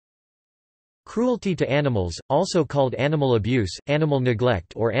Cruelty to animals, also called animal abuse, animal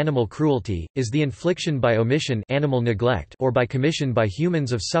neglect or animal cruelty, is the infliction by omission animal neglect or by commission by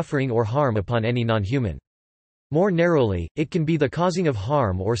humans of suffering or harm upon any non-human. More narrowly, it can be the causing of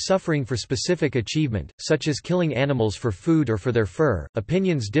harm or suffering for specific achievement, such as killing animals for food or for their fur.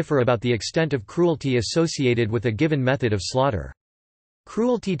 Opinions differ about the extent of cruelty associated with a given method of slaughter.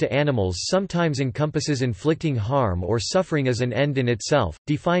 Cruelty to animals sometimes encompasses inflicting harm or suffering as an end in itself,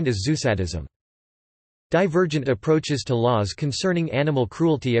 defined as zoosadism. Divergent approaches to laws concerning animal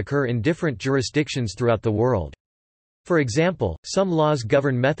cruelty occur in different jurisdictions throughout the world. For example, some laws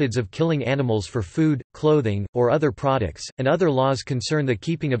govern methods of killing animals for food, clothing, or other products, and other laws concern the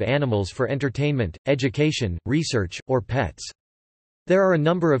keeping of animals for entertainment, education, research, or pets. There are a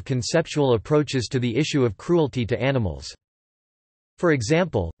number of conceptual approaches to the issue of cruelty to animals. For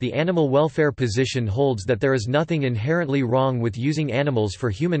example, the animal welfare position holds that there is nothing inherently wrong with using animals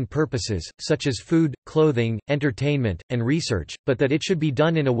for human purposes, such as food, clothing, entertainment, and research, but that it should be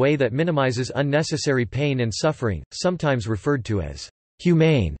done in a way that minimizes unnecessary pain and suffering, sometimes referred to as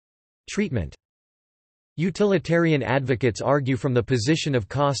humane treatment. Utilitarian advocates argue from the position of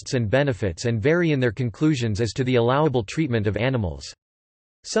costs and benefits and vary in their conclusions as to the allowable treatment of animals.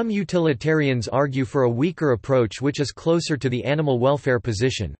 Some utilitarians argue for a weaker approach which is closer to the animal welfare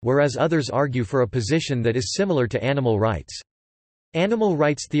position, whereas others argue for a position that is similar to animal rights. Animal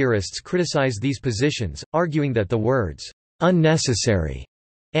rights theorists criticize these positions, arguing that the words unnecessary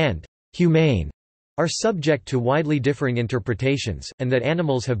and humane are subject to widely differing interpretations, and that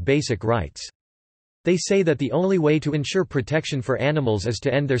animals have basic rights. They say that the only way to ensure protection for animals is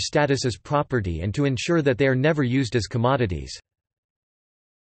to end their status as property and to ensure that they are never used as commodities.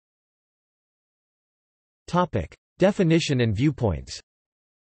 Definition and viewpoints.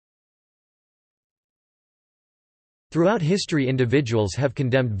 Throughout history, individuals have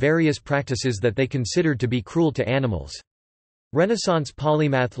condemned various practices that they considered to be cruel to animals. Renaissance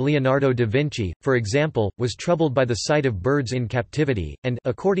polymath Leonardo da Vinci, for example, was troubled by the sight of birds in captivity, and,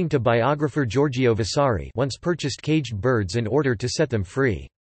 according to biographer Giorgio Vasari, once purchased caged birds in order to set them free.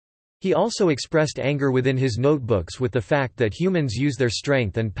 He also expressed anger within his notebooks with the fact that humans use their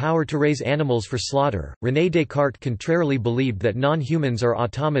strength and power to raise animals for slaughter. René Descartes contrarily believed that non-humans are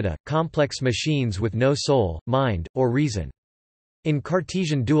automata, complex machines with no soul, mind, or reason. In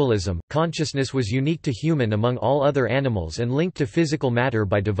Cartesian dualism, consciousness was unique to human among all other animals and linked to physical matter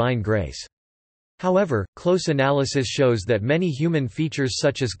by divine grace. However, close analysis shows that many human features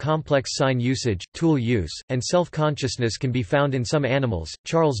such as complex sign usage, tool use, and self-consciousness can be found in some animals.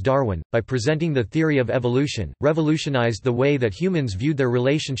 Charles Darwin, by presenting the theory of evolution, revolutionized the way that humans viewed their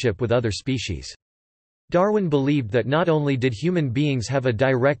relationship with other species. Darwin believed that not only did human beings have a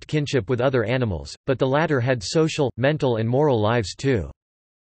direct kinship with other animals, but the latter had social, mental and moral lives too.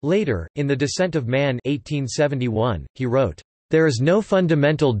 Later, in The Descent of Man 1871, he wrote, "There is no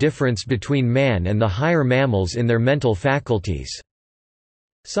fundamental difference between man and the higher mammals in their mental faculties."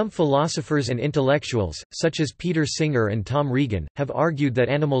 Some philosophers and intellectuals, such as Peter Singer and Tom Regan, have argued that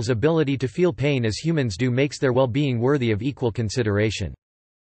animals' ability to feel pain as humans do makes their well-being worthy of equal consideration.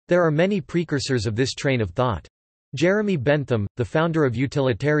 There are many precursors of this train of thought. Jeremy Bentham, the founder of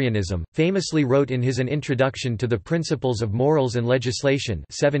utilitarianism, famously wrote in his An Introduction to the Principles of Morals and Legislation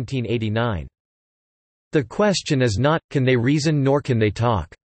 1789. "The question is not, can they reason nor can they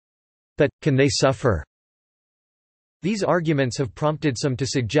talk? But, can they suffer?" These arguments have prompted some to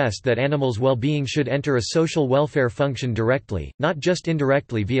suggest that animals' well-being should enter a social welfare function directly, not just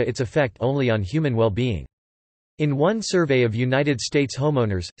indirectly via its effect only on human well-being. In one survey of United States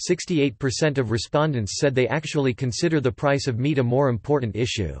homeowners, 68% of respondents said they actually consider the price of meat a more important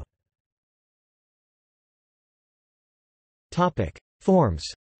issue. Forms.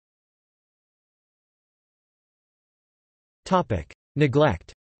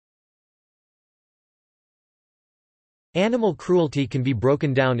 Neglect. Animal cruelty can be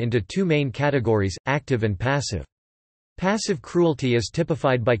broken down into two main categories, active and passive. Passive cruelty is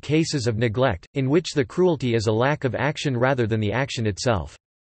typified by cases of neglect, in which the cruelty is a lack of action rather than the action itself.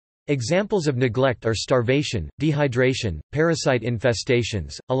 Examples of neglect are starvation, dehydration, parasite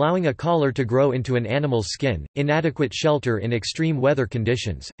infestations, allowing a collar to grow into an animal's skin, inadequate shelter in extreme weather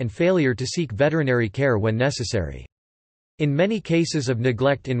conditions, and failure to seek veterinary care when necessary. In many cases of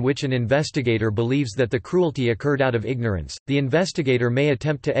neglect in which an investigator believes that the cruelty occurred out of ignorance, the investigator may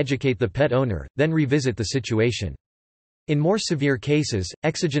attempt to educate the pet owner, then revisit the situation. In more severe cases,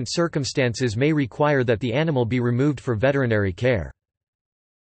 exigent circumstances may require that the animal be removed for veterinary care.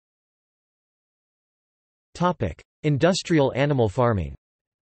 Industrial animal farming.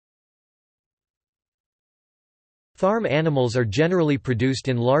 Farm animals are generally produced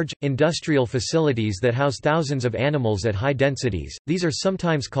in large, industrial facilities that house thousands of animals at high densities. These are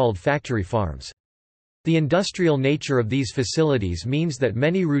sometimes called factory farms. The industrial nature of these facilities means that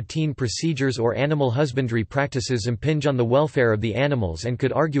many routine procedures or animal husbandry practices impinge on the welfare of the animals and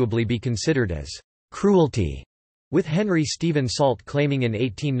could arguably be considered as cruelty, with Henry Stephen Salt claiming in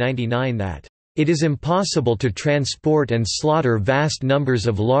 1899 that it is impossible to transport and slaughter vast numbers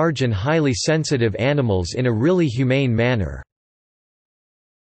of large and highly sensitive animals in a really humane manner.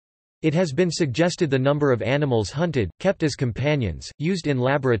 It has been suggested the number of animals hunted, kept as companions, used in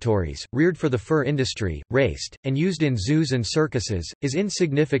laboratories, reared for the fur industry, raced, and used in zoos and circuses, is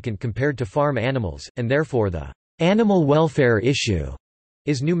insignificant compared to farm animals, and therefore the animal welfare issue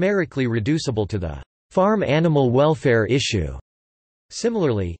is numerically reducible to the farm animal welfare issue.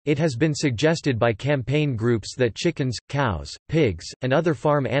 Similarly, it has been suggested by campaign groups that chickens, cows, pigs, and other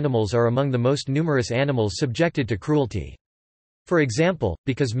farm animals are among the most numerous animals subjected to cruelty. For example,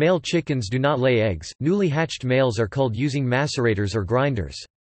 because male chickens do not lay eggs, newly hatched males are culled using macerators or grinders.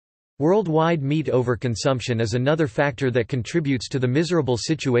 Worldwide meat overconsumption is another factor that contributes to the miserable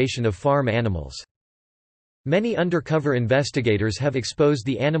situation of farm animals. Many undercover investigators have exposed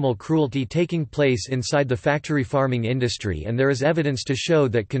the animal cruelty taking place inside the factory farming industry, and there is evidence to show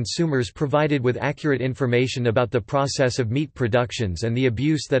that consumers provided with accurate information about the process of meat productions and the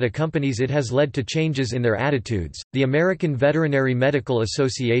abuse that accompanies it has led to changes in their attitudes. The American Veterinary Medical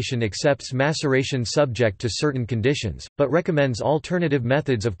Association accepts maceration subject to certain conditions, but recommends alternative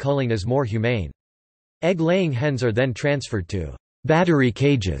methods of culling as more humane. Egg-laying hens are then transferred to battery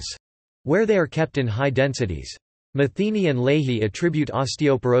cages, where they are kept in high densities. Matheny and Leahy attribute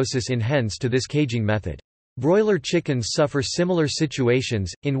osteoporosis in hens to this caging method. Broiler chickens suffer similar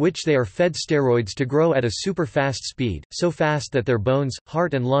situations, in which they are fed steroids to grow at a super-fast speed, so fast that their bones,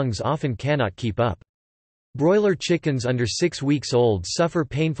 heart and lungs often cannot keep up. Broiler chickens under 6 weeks old suffer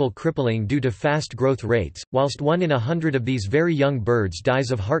painful crippling due to fast growth rates, whilst 1 in 100 of these very young birds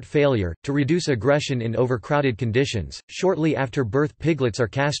dies of heart failure. To reduce aggression in overcrowded conditions, shortly after birth piglets are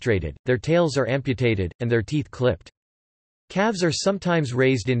castrated, their tails are amputated, and their teeth clipped. Calves are sometimes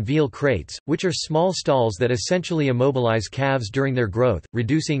raised in veal crates, which are small stalls that essentially immobilize calves during their growth,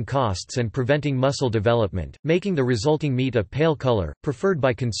 reducing costs and preventing muscle development, making the resulting meat a pale color, preferred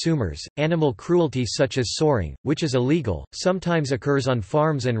by consumers. Animal cruelty such as soring, which is illegal, sometimes occurs on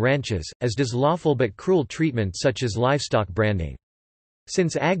farms and ranches, as does lawful but cruel treatment such as livestock branding.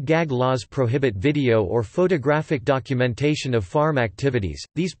 Since ag-gag laws prohibit video or photographic documentation of farm activities,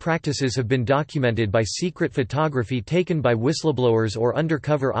 these practices have been documented by secret photography taken by whistleblowers or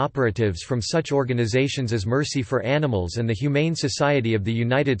undercover operatives from such organizations as Mercy for Animals and the Humane Society of the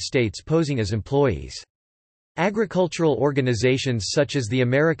United States posing as employees. Agricultural organizations such as the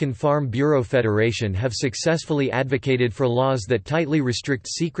American Farm Bureau Federation have successfully advocated for laws that tightly restrict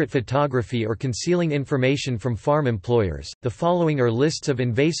secret photography or concealing information from farm employers. The following are lists of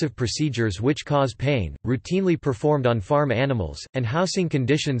invasive procedures which cause pain, routinely performed on farm animals, and housing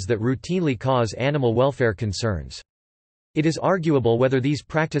conditions that routinely cause animal welfare concerns. It is arguable whether these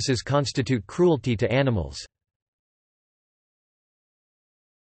practices constitute cruelty to animals.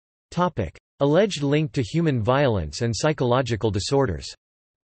 Topic: Alleged link to human violence and psychological disorders.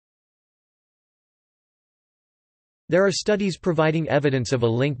 There are studies providing evidence of a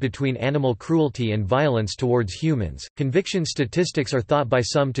link between animal cruelty and violence towards humans. Conviction statistics are thought by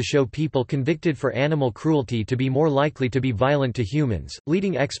some to show people convicted for animal cruelty to be more likely to be violent to humans,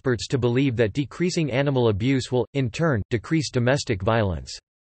 leading experts to believe that decreasing animal abuse will, in turn, decrease domestic violence.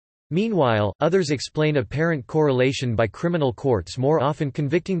 Meanwhile, others explain apparent correlation by criminal courts more often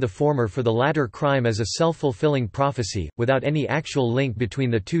convicting the former for the latter crime as a self-fulfilling prophecy, without any actual link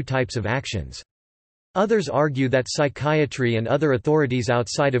between the two types of actions. Others argue that psychiatry and other authorities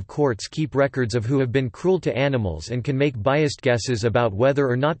outside of courts keep records of who have been cruel to animals and can make biased guesses about whether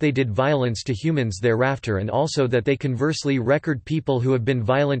or not they did violence to humans thereafter, and also that they conversely record people who have been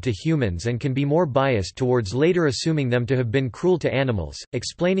violent to humans and can be more biased towards later assuming them to have been cruel to animals,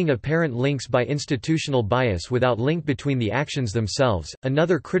 explaining apparent links by institutional bias without link between the actions themselves.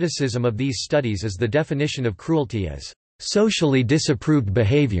 Another criticism of these studies is the definition of cruelty as socially disapproved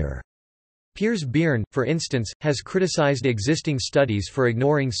behavior. Piers Byrne, for instance, has criticized existing studies for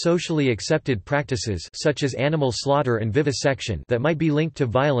ignoring socially accepted practices such as animal slaughter and vivisection that might be linked to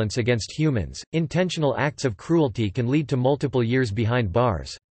violence against humans. Intentional acts of cruelty can lead to multiple years behind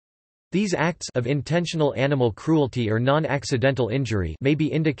bars. These acts of intentional animal cruelty or non-accidental injury may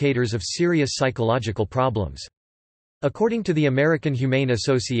be indicators of serious psychological problems. According to the American Humane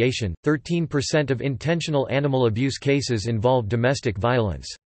Association, 13% of intentional animal abuse cases involve domestic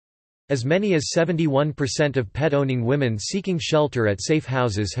violence. As many as 71% of pet-owning women seeking shelter at safe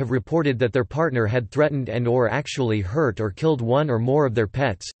houses have reported that their partner had threatened and/or actually hurt or killed one or more of their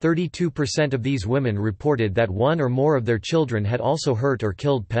pets. 32% of these women reported that one or more of their children had also hurt or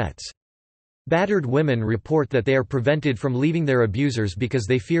killed pets. Battered women report that they are prevented from leaving their abusers because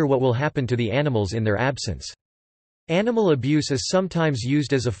they fear what will happen to the animals in their absence. Animal abuse is sometimes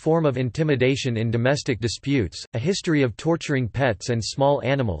used as a form of intimidation in domestic disputes. A history of torturing pets and small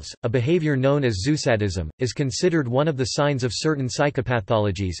animals, a behavior known as zoosadism, is considered one of the signs of certain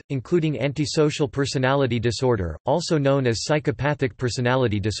psychopathologies, including antisocial personality disorder, also known as psychopathic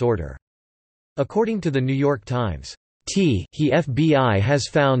personality disorder. According to the New York Times, The FBI has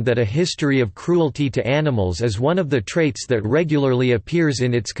found that a history of cruelty to animals is one of the traits that regularly appears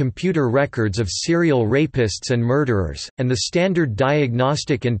in its computer records of serial rapists and murderers, and the Standard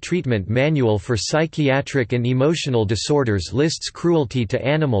Diagnostic and Treatment Manual for Psychiatric and Emotional Disorders lists cruelty to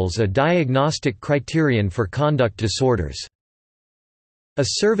animals a diagnostic criterion for conduct disorders. A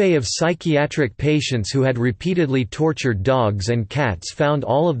survey of psychiatric patients who had repeatedly tortured dogs and cats found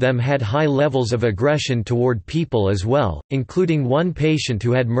all of them had high levels of aggression toward people as well, including one patient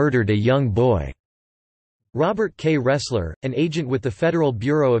who had murdered a young boy. Robert K. Ressler, an agent with the Federal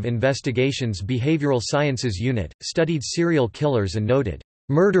Bureau of Investigation's Behavioral Sciences Unit, studied serial killers and noted,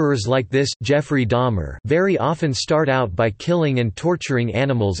 "Murderers like this Jeffrey Dahmer very often start out by killing and torturing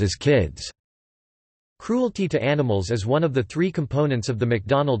animals as kids." Cruelty to animals is one of the three components of the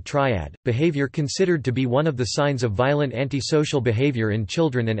McDonald triad, behavior considered to be one of the signs of violent antisocial behavior in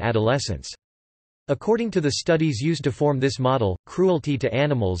children and adolescents. According to the studies used to form this model, cruelty to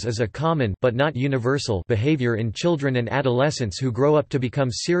animals is a common but not universal behavior in children and adolescents who grow up to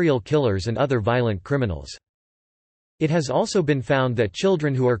become serial killers and other violent criminals. It has also been found that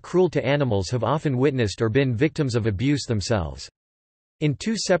children who are cruel to animals have often witnessed or been victims of abuse themselves. In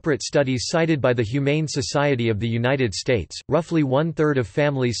two separate studies cited by the Humane Society of the United States, roughly one-third of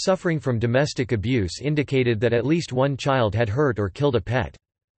families suffering from domestic abuse indicated that at least one child had hurt or killed a pet.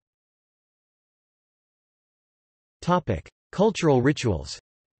 Cultural rituals.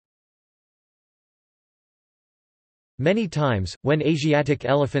 Many times, when Asiatic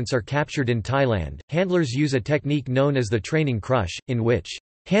elephants are captured in Thailand, handlers use a technique known as the training crush, in which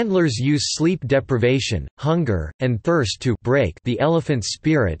handlers use sleep deprivation, hunger, and thirst to break the elephant's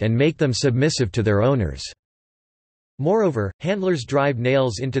spirit and make them submissive to their owners. Moreover, handlers drive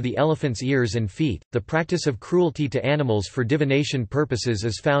nails into the elephant's ears and feet. The practice of cruelty to animals for divination purposes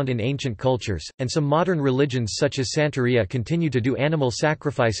is found in ancient cultures, and some modern religions such as Santeria continue to do animal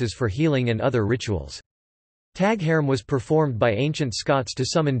sacrifices for healing and other rituals. Taghairm was performed by ancient Scots to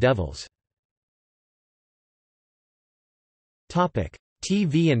summon devils.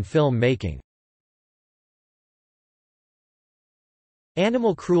 TV and film making.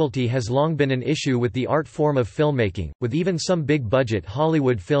 Animal cruelty has long been an issue with the art form of filmmaking, with even some big-budget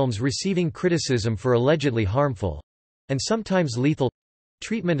Hollywood films receiving criticism for allegedly harmful—and sometimes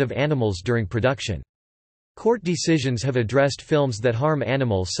lethal—treatment of animals during production. Court decisions have addressed films that harm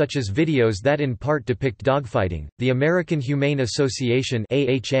animals, such as videos that in part depict dogfighting. The American Humane Association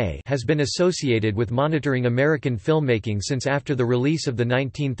 (AHA) has been associated with monitoring American filmmaking since after the release of the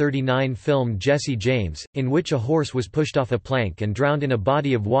 1939 film Jesse James, in which a horse was pushed off a plank and drowned in a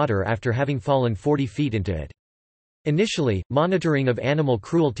body of water after having fallen 40 feet into it. Initially, monitoring of animal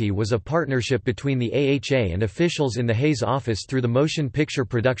cruelty was a partnership between the AHA and officials in the Hays Office through the Motion Picture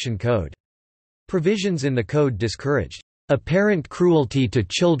Production Code. Provisions in the code discouraged apparent cruelty to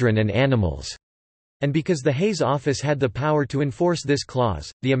children and animals, and because the Hays Office had the power to enforce this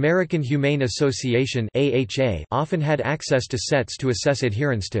clause, the American Humane Association (AHA) often had access to sets to assess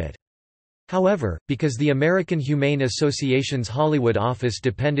adherence to it. However, because the American Humane Association's Hollywood office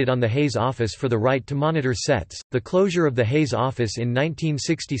depended on the Hays Office for the right to monitor sets, the closure of the Hays Office in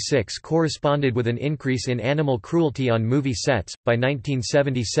 1966 corresponded with an increase in animal cruelty on movie sets. By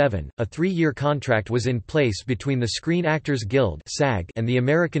 1977, a 3-year contract was in place between the Screen Actors Guild (SAG) and the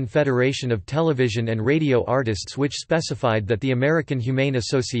American Federation of Television and Radio Artists, which specified that the American Humane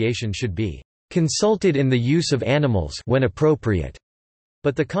Association should be consulted in the use of animals when appropriate.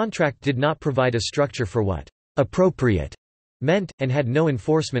 But the contract did not provide a structure for what appropriate meant, and had no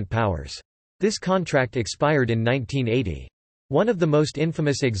enforcement powers. This contract expired in 1980. One of the most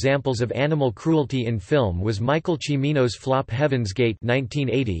infamous examples of animal cruelty in film was Michael Cimino's flop Heaven's Gate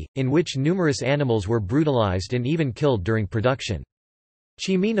 1980, in which numerous animals were brutalized and even killed during production.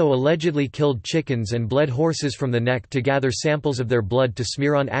 Cimino allegedly killed chickens and bled horses from the neck to gather samples of their blood to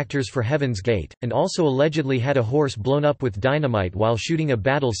smear on actors for Heaven's Gate, and also allegedly had a horse blown up with dynamite while shooting a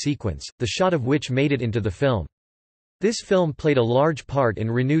battle sequence, the shot of which made it into the film. This film played a large part in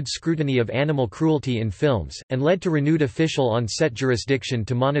renewed scrutiny of animal cruelty in films, and led to renewed official on-set jurisdiction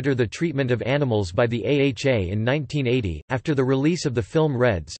to monitor the treatment of animals by the AHA in 1980. After the release of the film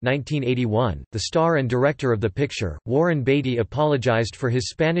Reds 1981, the star and director of the picture, Warren Beatty, apologized for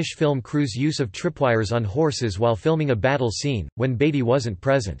his Spanish film crew's use of tripwires on horses while filming a battle scene, when Beatty wasn't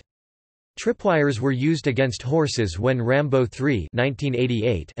present. Tripwires were used against horses when Rambo 3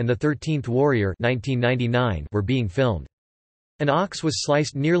 (1988) and The 13th Warrior (1999) were being filmed. An ox was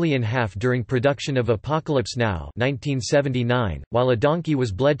sliced nearly in half during production of Apocalypse Now (1979), while a donkey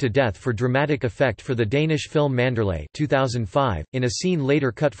was bled to death for dramatic effect for the Danish film Manderley (2005), in a scene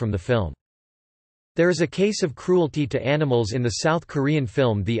later cut from the film. There is a case of cruelty to animals in the South Korean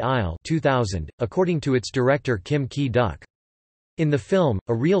film The Isle 2000, according to its director Kim Ki-duk. In the film,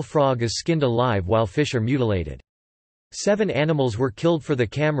 a real frog is skinned alive while fish are mutilated. 7 animals were killed for the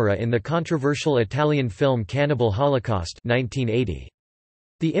camera in the controversial Italian film Cannibal Holocaust 1980.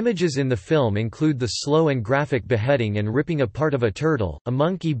 The images in the film include the slow and graphic beheading and ripping apart of a turtle, a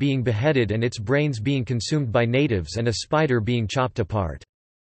monkey being beheaded and its brains being consumed by natives, and a spider being chopped apart.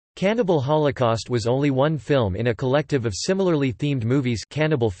 Cannibal Holocaust was only one film in a collective of similarly themed movies,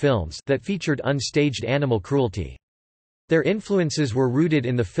 cannibal films, that featured unstaged animal cruelty. Their influences were rooted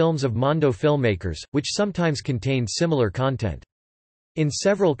in the films of Mondo filmmakers, which sometimes contained similar content. In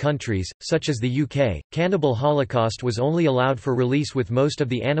several countries, such as the UK, Cannibal Holocaust was only allowed for release with most of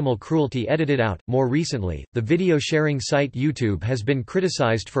the animal cruelty edited out. More recently, the video sharing site YouTube has been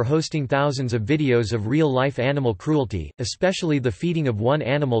criticized for hosting thousands of videos of real-life animal cruelty, especially the feeding of one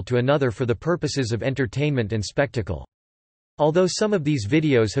animal to another for the purposes of entertainment and spectacle. Although some of these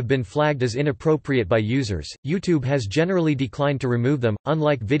videos have been flagged as inappropriate by users, YouTube has generally declined to remove them.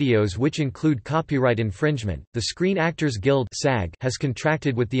 Unlike videos which include copyright infringement, the Screen Actors Guild (SAG) has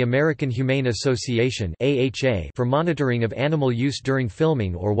contracted with the American Humane Association (AHA) for monitoring of animal use during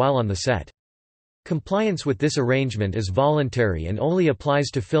filming or while on the set. Compliance with this arrangement is voluntary and only applies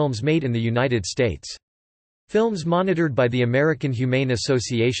to films made in the United States. Films monitored by the American Humane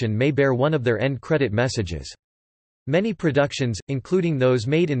Association may bear one of their end credit messages. Many productions, including those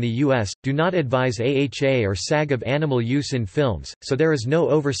made in the U.S., do not advise AHA or SAG of animal use in films, so there is no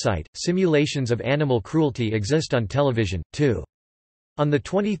oversight. Simulations of animal cruelty exist on television, too. On the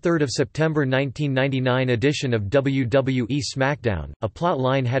 23 September 1999 edition of WWE SmackDown, a plot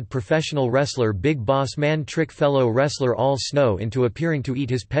line had professional wrestler Big Boss Man trick fellow wrestler Al Snow into appearing to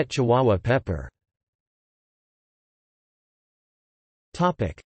eat his pet chihuahua Pepper.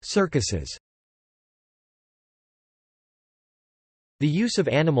 Circuses. The use of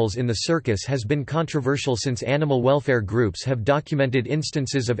animals in the circus has been controversial since animal welfare groups have documented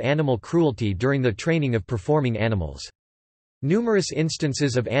instances of animal cruelty during the training of performing animals. Numerous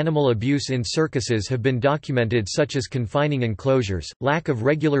instances of animal abuse in circuses have been documented, such as confining enclosures, lack of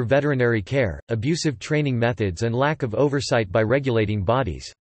regular veterinary care, abusive training methods, and lack of oversight by regulating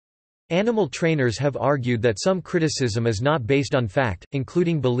bodies. Animal trainers have argued that some criticism is not based on fact,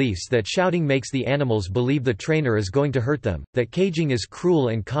 including beliefs that shouting makes the animals believe the trainer is going to hurt them, that caging is cruel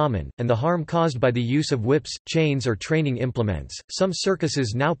and common, and the harm caused by the use of whips, chains, or training implements. Some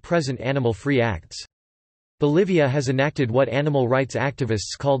circuses now present animal-free acts. Bolivia has enacted what animal rights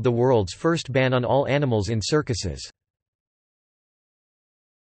activists called the world's first ban on all animals in circuses.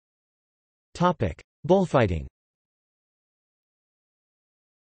 Bullfighting.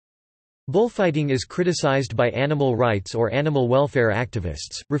 Bullfighting is criticized by animal rights or animal welfare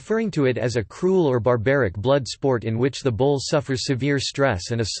activists, referring to it as a cruel or barbaric blood sport in which the bull suffers severe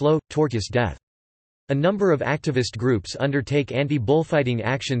stress and a slow, tortuous death. A number of activist groups undertake anti-bullfighting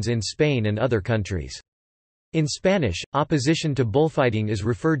actions in Spain and other countries. In Spanish, opposition to bullfighting is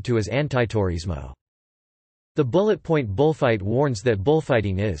referred to as antitaurismo. The bullet point bullfight warns that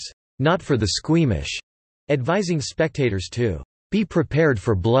bullfighting is not for the squeamish, advising spectators to be prepared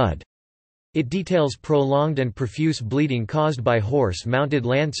for blood. It details prolonged and profuse bleeding caused by horse-mounted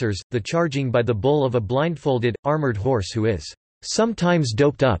lancers, the charging by the bull of a blindfolded, armored horse who is sometimes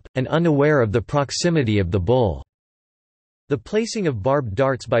doped up, and unaware of the proximity of the bull. The placing of barbed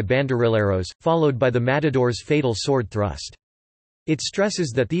darts by banderilleros, followed by the matador's fatal sword thrust. It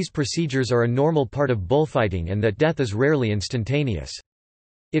stresses that these procedures are a normal part of bullfighting and that death is rarely instantaneous.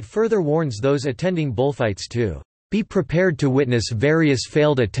 It further warns those attending bullfights to be prepared to witness various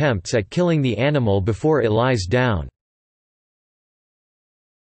failed attempts at killing the animal before it lies down.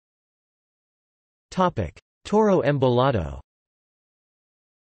 Toro embolado.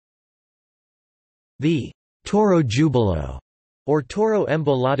 The Toro Jubilo, or Toro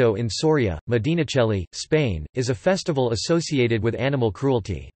Embolado in Soria, Medinaceli, Spain, is a festival associated with animal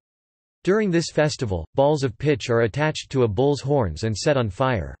cruelty. During this festival, balls of pitch are attached to a bull's horns and set on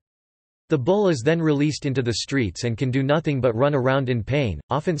fire. The bull is then released into the streets and can do nothing but run around in pain,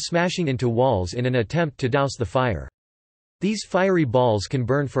 often smashing into walls in an attempt to douse the fire. These fiery balls can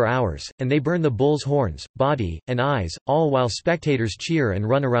burn for hours, and they burn the bull's horns, body, and eyes, all while spectators cheer and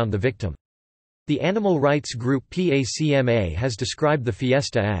run around the victim. The animal rights group PACMA has described the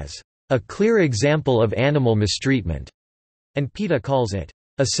fiesta as a clear example of animal mistreatment, and PETA calls it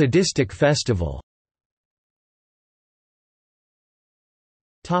a sadistic festival.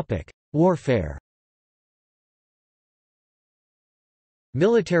 Warfare.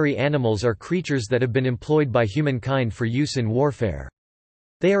 Military animals are creatures that have been employed by humankind for use in warfare.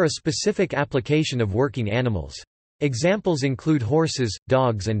 They are a specific application of working animals. Examples include horses,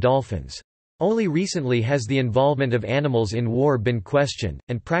 dogs, and dolphins. Only recently has the involvement of animals in war been questioned,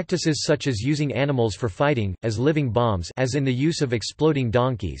 and practices such as using animals for fighting, as living bombs as in the use of exploding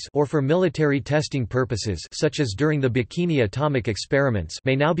donkeys, or for military testing purposes such as during the Bikini atomic experiments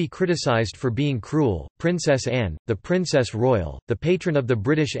may now be criticized for being cruel. Princess Anne, the Princess Royal, the patron of the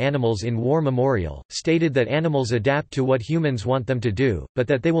British Animals in War Memorial, stated that animals adapt to what humans want them to do, but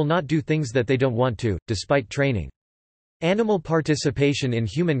that they will not do things that they don't want to, despite training. Animal participation in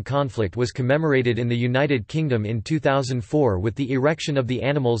human conflict was commemorated in the United Kingdom in 2004 with the erection of the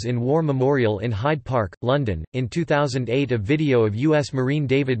Animals in War Memorial in Hyde Park, London. In 2008, a video of U.S. Marine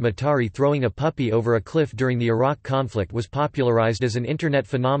David Matari throwing a puppy over a cliff during the Iraq conflict was popularized as an internet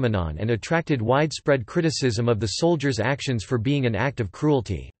phenomenon and attracted widespread criticism of the soldiers' actions for being an act of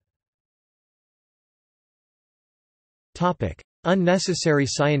cruelty. Unnecessary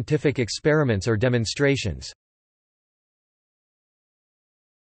scientific experiments or demonstrations.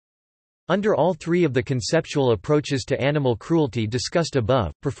 Under all three of the conceptual approaches to animal cruelty discussed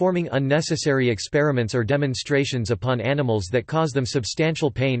above, performing unnecessary experiments or demonstrations upon animals that cause them substantial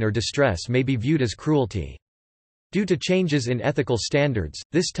pain or distress may be viewed as cruelty. Due to changes in ethical standards,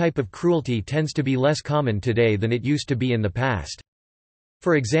 this type of cruelty tends to be less common today than it used to be in the past.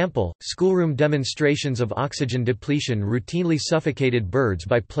 For example, schoolroom demonstrations of oxygen depletion routinely suffocated birds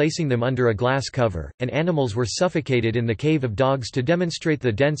by placing them under a glass cover, and animals were suffocated in the cave of dogs to demonstrate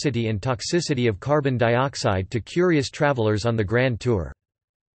the density and toxicity of carbon dioxide to curious travelers on the Grand Tour.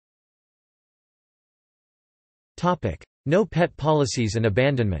 No pet policies and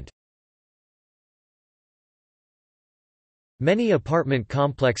abandonment. Many apartment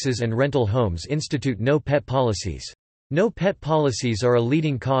complexes and rental homes institute no pet policies. No pet policies are a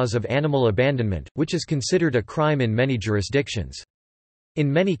leading cause of animal abandonment, which is considered a crime in many jurisdictions. In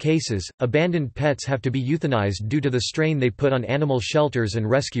many cases, abandoned pets have to be euthanized due to the strain they put on animal shelters and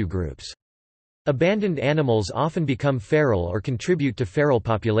rescue groups. Abandoned animals often become feral or contribute to feral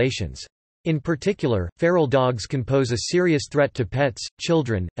populations. In particular, feral dogs can pose a serious threat to pets,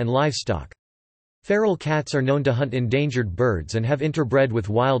 children, and livestock. Feral cats are known to hunt endangered birds and have interbred with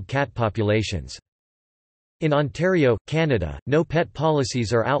wild cat populations. In Ontario, Canada, no pet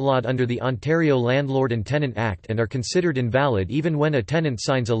policies are outlawed under the Ontario Landlord and Tenant Act and are considered invalid even when a tenant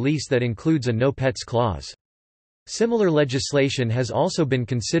signs a lease that includes a no pets clause. Similar legislation has also been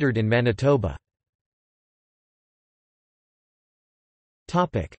considered in Manitoba.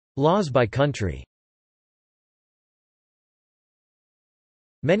 Laws by country.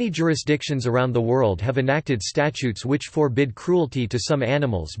 Many jurisdictions around the world have enacted statutes which forbid cruelty to some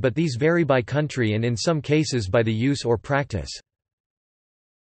animals, but these vary by country and in some cases by the use or practice.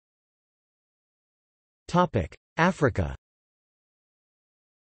 Africa.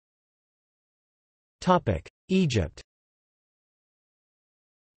 Egypt.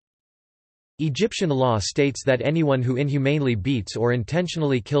 Egyptian law states that anyone who inhumanely beats or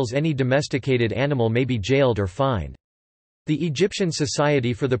intentionally kills any domesticated animal may be jailed or fined. The Egyptian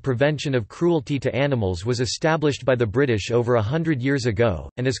Society for the Prevention of Cruelty to Animals was established by the British over 100 years ago,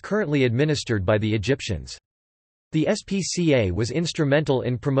 and is currently administered by the Egyptians. The SPCA was instrumental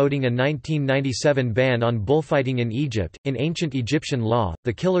in promoting a 1997 ban on bullfighting in Egypt. In ancient Egyptian law,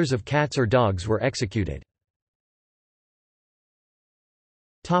 the killers of cats or dogs were executed.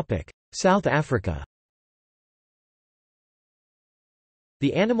 South Africa.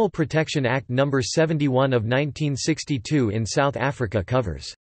 The Animal Protection Act No. 71 of 1962 in South Africa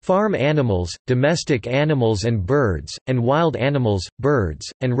covers farm animals, domestic animals and birds, and wild animals,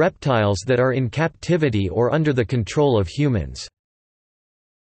 birds, and reptiles that are in captivity or under the control of humans.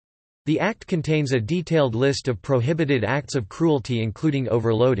 The Act contains a detailed list of prohibited acts of cruelty including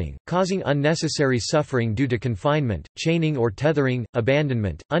overloading, causing unnecessary suffering due to confinement, chaining or tethering,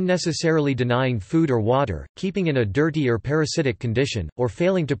 abandonment, unnecessarily denying food or water, keeping in a dirty or parasitic condition, or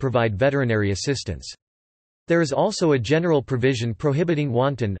failing to provide veterinary assistance. There is also a general provision prohibiting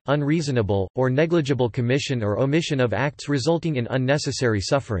wanton, unreasonable, or negligible commission or omission of acts resulting in unnecessary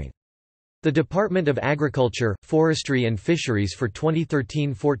suffering. The Department of Agriculture, Forestry and Fisheries for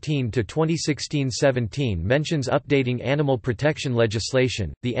 2013-14 to 2016-17 mentions updating animal protection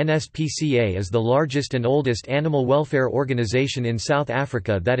legislation. The NSPCA is the largest and oldest animal welfare organization in South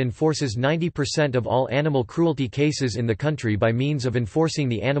Africa that enforces 90% of all animal cruelty cases in the country by means of enforcing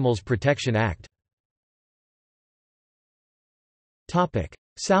the Animals Protection Act. Topic: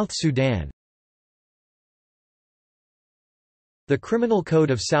 South Sudan. The Criminal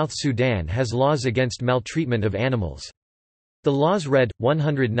Code of South Sudan has laws against maltreatment of animals. The laws read,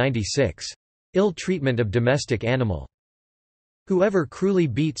 196. Ill treatment of domestic animal. Whoever cruelly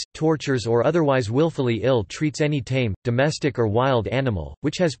beats, tortures or otherwise willfully ill treats any tame, domestic or wild animal,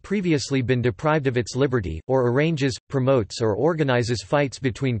 which has previously been deprived of its liberty, or arranges, promotes or organizes fights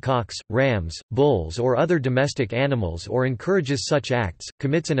between cocks, rams, bulls or other domestic animals or encourages such acts,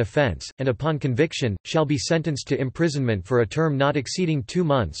 commits an offense, and upon conviction, shall be sentenced to imprisonment for a term not exceeding 2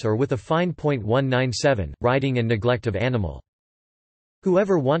 months or with a fine. 197, riding and neglect of animal.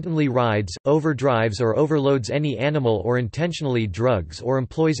 Whoever wantonly rides, overdrives or overloads any animal or intentionally drugs or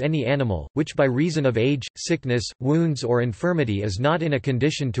employs any animal, which by reason of age, sickness, wounds or infirmity is not in a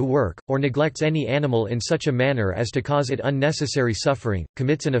condition to work, or neglects any animal in such a manner as to cause it unnecessary suffering,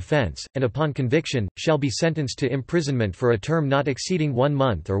 commits an offense, and upon conviction, shall be sentenced to imprisonment for a term not exceeding 1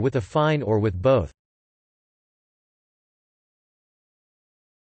 month or with a fine or with both.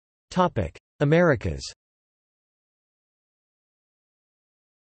 Americas.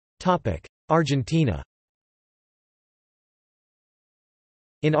 Argentina.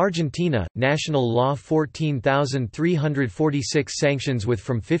 In Argentina, national law 14,346 sanctions with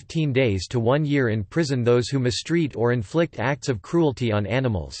from 15 days to 1 year in prison those who mistreat or inflict acts of cruelty on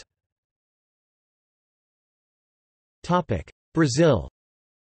animals. Brazil.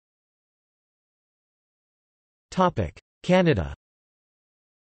 Canada.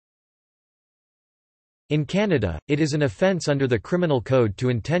 In Canada, it is an offence under the Criminal Code to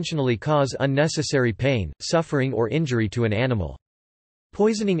intentionally cause unnecessary pain, suffering or injury to an animal.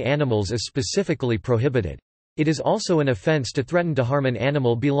 Poisoning animals is specifically prohibited. It is also an offence to threaten to harm an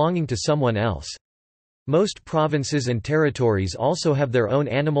animal belonging to someone else. Most provinces and territories also have their own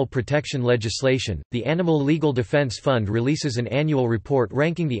animal protection legislation. The Animal Legal Defense Fund releases an annual report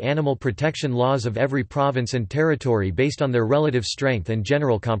ranking the animal protection laws of every province and territory based on their relative strength and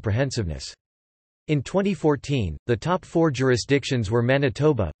general comprehensiveness. In 2014, the top 4 jurisdictions were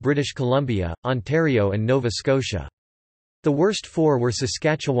Manitoba, British Columbia, Ontario and Nova Scotia. The worst 4 were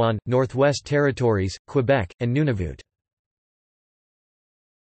Saskatchewan, Northwest Territories, Quebec, and Nunavut.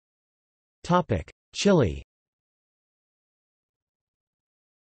 Chile.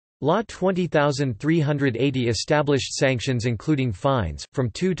 Law 20,380 established sanctions including fines, from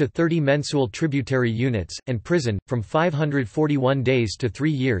 2 to 30 mensual tributary units, and prison, from 541 days to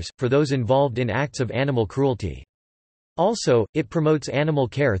 3 years, for those involved in acts of animal cruelty. Also, it promotes animal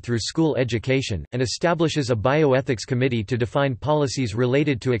care through school education, and establishes a bioethics committee to define policies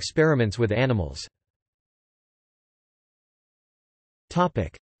related to experiments with animals.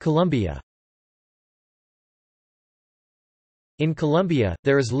 Colombia. In Colombia,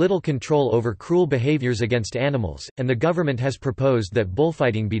 there is little control over cruel behaviors against animals, and the government has proposed that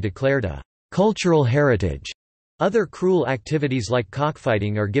bullfighting be declared a cultural heritage. Other cruel activities like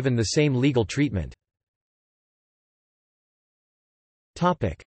cockfighting are given the same legal treatment.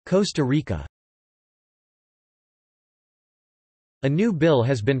 Costa Rica. A new bill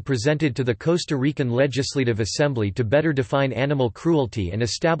has been presented to the Costa Rican Legislative Assembly to better define animal cruelty and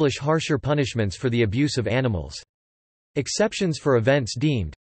establish harsher punishments for the abuse of animals. Exceptions for events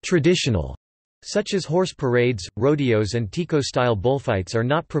deemed traditional, such as horse parades, rodeos and Tico-style bullfights, are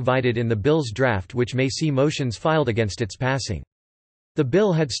not provided in the bill's draft, which may see motions filed against its passing. The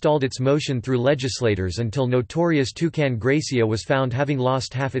bill had stalled its motion through legislators until notorious toucan Gracia was found having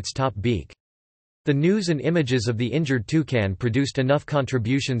lost half its top beak. The news and images of the injured toucan produced enough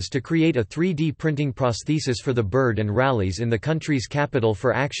contributions to create a 3D printing prosthesis for the bird and rallies in the country's capital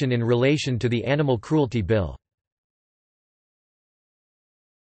for action in relation to the animal cruelty bill.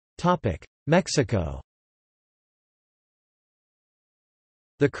 Mexico.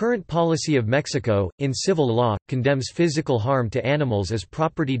 The current policy of Mexico, in civil law, condemns physical harm to animals as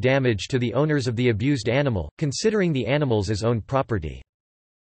property damage to the owners of the abused animal, considering the animals as owned property.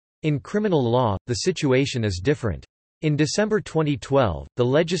 In criminal law, the situation is different. In December 2012, the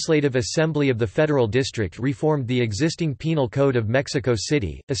Legislative Assembly of the Federal District reformed the existing Penal Code of Mexico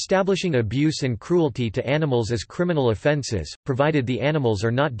City, establishing abuse and cruelty to animals as criminal offenses, provided the animals are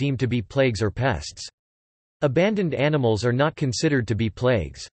not deemed to be plagues or pests. Abandoned animals are not considered to be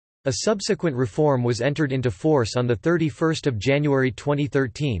plagues. A subsequent reform was entered into force on 31 January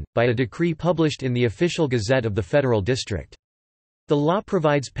 2013, by a decree published in the Official Gazette of the Federal District. The law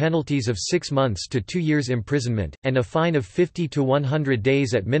provides penalties of 6 months to 2 years imprisonment, and a fine of 50 to 100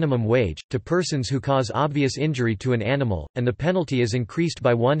 days at minimum wage, to persons who cause obvious injury to an animal, and the penalty is increased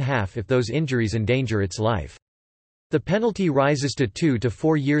by 1/2 if those injuries endanger its life. The penalty rises to 2 to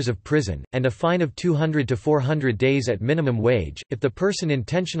 4 years of prison, and a fine of 200 to 400 days at minimum wage, if the person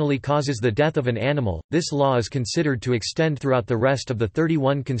intentionally causes the death of an animal. This law is considered to extend throughout the rest of the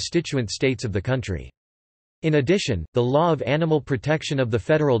 31 constituent states of the country. In addition, the law of animal protection of the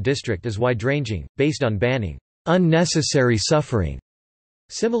Federal District is wide-ranging, based on banning unnecessary suffering.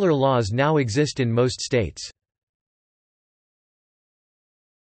 Similar laws now exist in most states.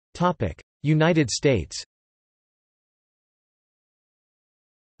 United States.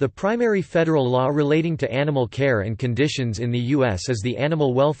 The primary federal law relating to animal care and conditions in the U.S. is the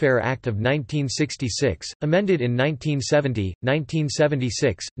Animal Welfare Act of 1966, amended in 1970,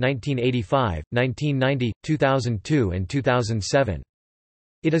 1976, 1985, 1990, 2002 and 2007.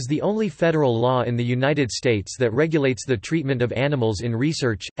 It is the only federal law in the United States that regulates the treatment of animals in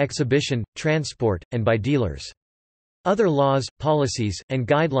research, exhibition, transport, and by dealers. Other laws, policies, and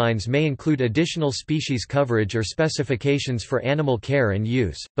guidelines may include additional species coverage or specifications for animal care and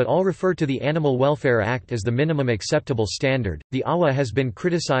use, but all refer to the Animal Welfare Act as the minimum acceptable standard. The AWA has been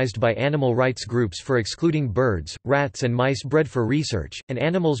criticized by animal rights groups for excluding birds, rats, and mice bred for research, and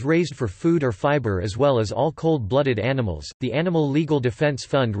animals raised for food or fiber, as well as all cold-blooded animals. The Animal Legal Defense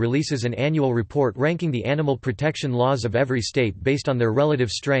Fund releases an annual report ranking the animal protection laws of every state based on their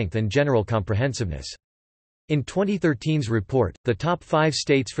relative strength and general comprehensiveness. In 2013's report, the top 5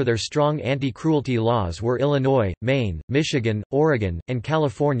 states for their strong anti-cruelty laws were Illinois, Maine, Michigan, Oregon, and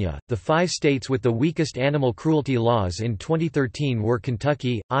California. The 5 states with the weakest animal cruelty laws in 2013 were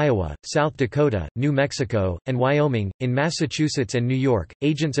Kentucky, Iowa, South Dakota, New Mexico, and Wyoming. In Massachusetts and New York,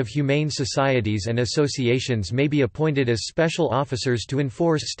 agents of humane societies and associations may be appointed as special officers to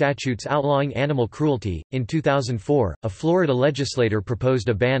enforce statutes outlawing animal cruelty. In 2004, a Florida legislator proposed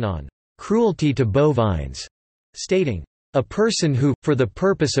a ban on cruelty to bovines, stating, "A person who, for the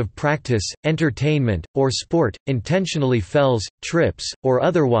purpose of practice, entertainment, or sport, intentionally fells, trips, or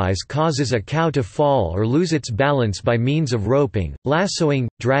otherwise causes a cow to fall or lose its balance by means of roping, lassoing,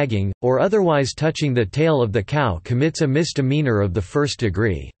 dragging, or otherwise touching the tail of the cow commits a misdemeanor of the first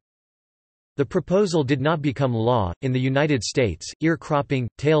degree." The proposal did not become law. In the United States, ear cropping,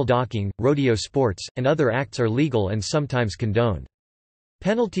 tail docking, rodeo sports, and other acts are legal and sometimes condoned.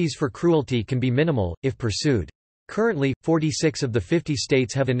 Penalties for cruelty can be minimal, if pursued. Currently, 46 of the 50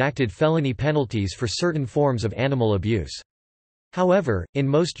 states have enacted felony penalties for certain forms of animal abuse. However, in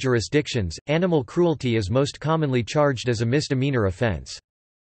most jurisdictions, animal cruelty is most commonly charged as a misdemeanor offense.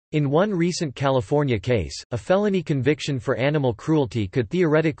 In one recent California case, a felony conviction for animal cruelty could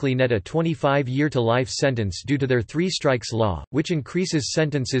theoretically net a 25-year-to-life sentence due to their 3 strikes law, which increases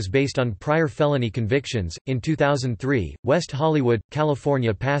sentences based on prior felony convictions. In 2003, West Hollywood,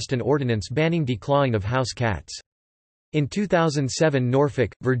 California passed an ordinance banning declawing of house cats. In 2007,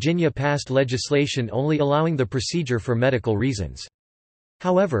 Norfolk, Virginia passed legislation only allowing the procedure for medical reasons.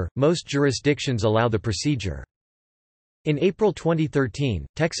 However, most jurisdictions allow the procedure. In April 2013,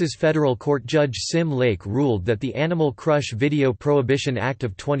 Texas federal court judge Sim Lake ruled that the Animal Crush Video Prohibition Act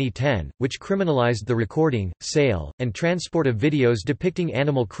of 2010, which criminalized the recording, sale, and transport of videos depicting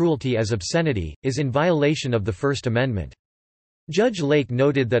animal cruelty as obscenity, is in violation of the First Amendment. Judge Lake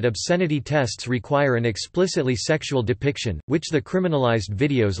noted that obscenity tests require an explicitly sexual depiction, which the criminalized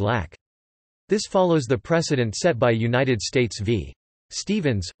videos lack. This follows the precedent set by United States v.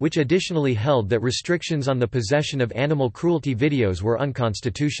 Stevens, which additionally held that restrictions on the possession of animal cruelty videos were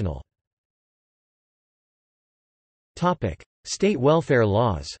unconstitutional. State welfare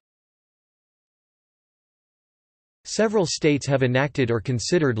laws. Several states have enacted or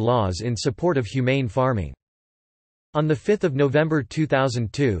considered laws in support of humane farming. On 5 November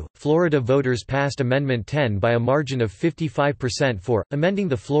 2002, Florida voters passed Amendment 10 by a margin of 55% for, amending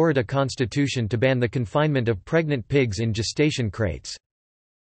the Florida Constitution to ban the confinement of pregnant pigs in gestation crates.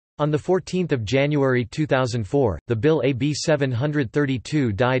 On 14 January 2004, the bill AB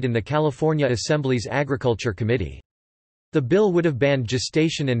 732 died in the California Assembly's Agriculture Committee. The bill would have banned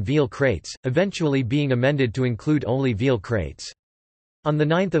gestation and veal crates, eventually being amended to include only veal crates. On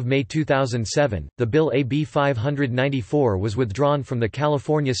 9 May 2007, the bill AB 594 was withdrawn from the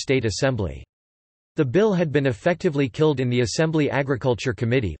California State Assembly. The bill had been effectively killed in the Assembly Agriculture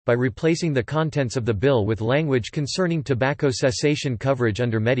Committee, by replacing the contents of the bill with language concerning tobacco cessation coverage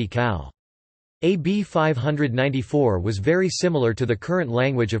under Medi-Cal. AB 594 was very similar to the current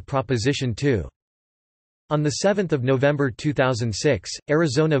language of Proposition 2. On 7 November 2006,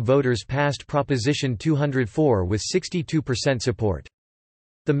 Arizona voters passed Proposition 204 with 62% support.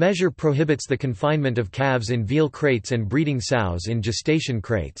 The measure prohibits the confinement of calves in veal crates and breeding sows in gestation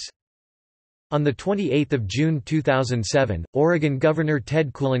crates. On 28 June 2007, Oregon Governor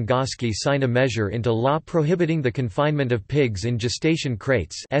Ted Kulongoski signed a measure into law prohibiting the confinement of pigs in gestation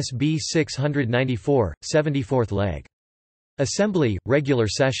crates SB 694, 74th leg. Assembly, regular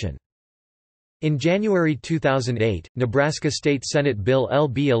session. In January 2008, Nebraska State Senate Bill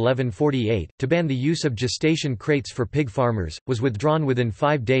LB 1148, to ban the use of gestation crates for pig farmers, was withdrawn within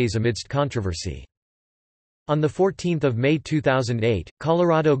 5 days amidst controversy. On 14 May 2008,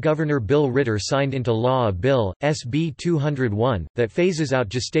 Colorado Governor Bill Ritter signed into law a bill, SB 201, that phases out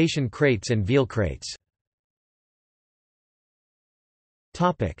gestation crates and veal crates.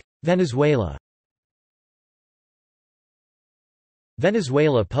 Venezuela.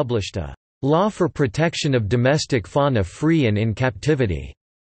 Venezuela published a Law for Protection of Domestic Fauna Free and in Captivity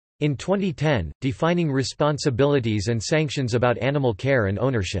in 2010, defining responsibilities and sanctions about animal care and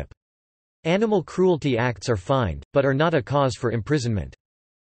ownership. Animal cruelty acts are fined, but are not a cause for imprisonment.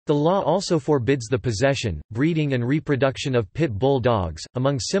 The law also forbids the possession, breeding and reproduction of pit bull dogs,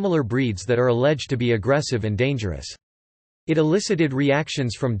 among similar breeds that are alleged to be aggressive and dangerous. It elicited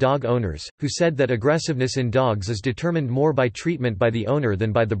reactions from dog owners, who said that aggressiveness in dogs is determined more by treatment by the owner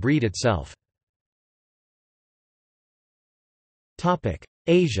than by the breed itself.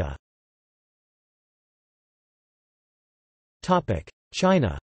 Asia.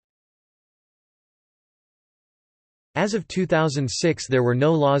 China. As of 2006, there were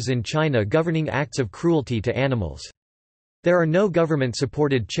no laws in China governing acts of cruelty to animals. There are no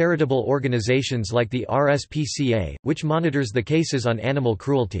government-supported charitable organizations like the RSPCA, which monitors the cases on animal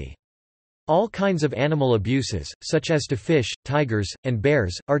cruelty. All kinds of animal abuses, such as to fish, tigers, and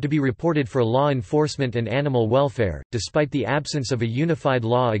bears, are to be reported for law enforcement and animal welfare. Despite the absence of a unified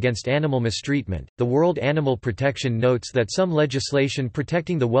law against animal mistreatment, the World Animal Protection notes that some legislation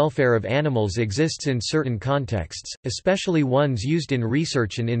protecting the welfare of animals exists in certain contexts, especially ones used in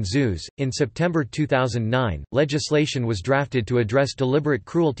research and in zoos. In September 2009, legislation was drafted to address deliberate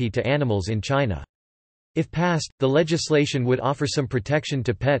cruelty to animals in China. If passed, the legislation would offer some protection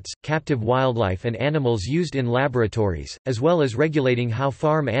to pets, captive wildlife and animals used in laboratories, as well as regulating how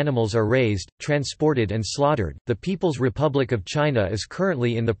farm animals are raised, transported and slaughtered. The People's Republic of China is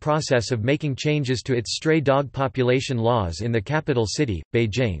currently in the process of making changes to its stray dog population laws in the capital city,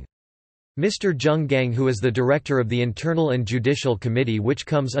 Beijing. Mr. Zheng Gang, who is the director of the Internal and Judicial Committee which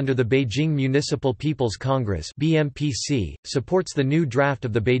comes under the Beijing Municipal People's Congress (BMPC), supports the new draft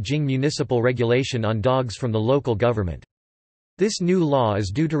of the Beijing Municipal Regulation on dogs from the local government. This new law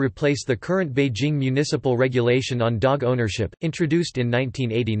is due to replace the current Beijing Municipal Regulation on dog ownership, introduced in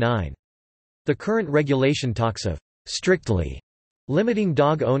 1989. The current regulation talks of strictly limiting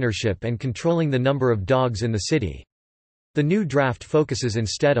dog ownership and controlling the number of dogs in the city. The new draft focuses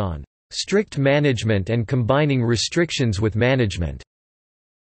instead on strict management and combining restrictions with management.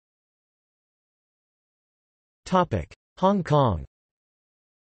 Hong Kong.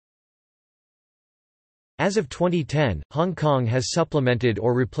 As of 2010, Hong Kong has supplemented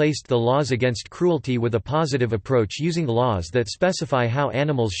or replaced the laws against cruelty with a positive approach using laws that specify how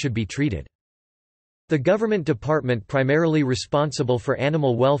animals should be treated. The government department primarily responsible for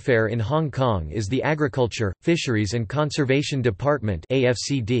animal welfare in Hong Kong is the Agriculture, Fisheries and Conservation Department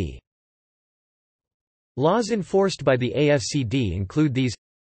 (AFCD). Laws enforced by the AFCD include these: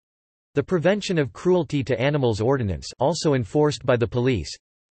 the Prevention of Cruelty to Animals Ordinance, also enforced by the police;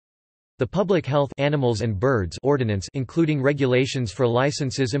 the Public Health Animals and Birds Ordinance, including regulations for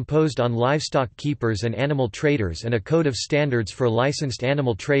licenses imposed on livestock keepers and animal traders and a code of standards for licensed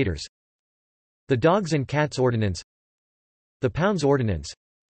animal traders; the Dogs and Cats Ordinance; the Pounds Ordinance;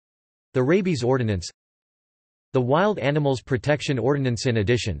 the Rabies Ordinance; the Wild Animals Protection Ordinance. In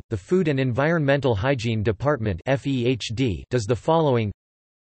addition, the Food and Environmental Hygiene Department (FEHD) does the following: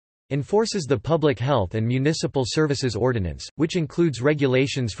 enforces the Public Health and Municipal Services Ordinance, which includes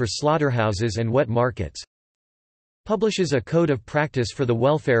regulations for slaughterhouses and wet markets; publishes a code of practice for the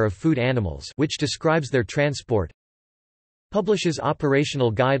welfare of food animals, which describes their transport; publishes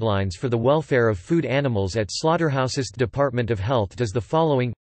operational guidelines for the welfare of food animals at slaughterhouses. The Department of Health does the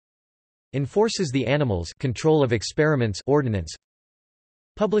following: enforces the Animals Control of Experiments Ordinance;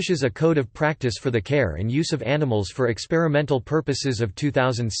 publishes a code of practice for the care and use of animals for experimental purposes of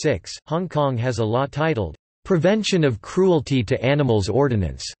 2006. Hong Kong has a law titled Prevention of Cruelty to Animals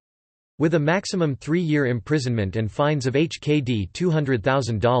Ordinance, with a maximum 3-year imprisonment and fines of HKD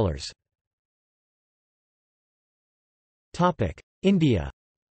 $200,000. India.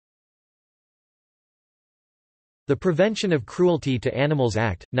 The Prevention of Cruelty to Animals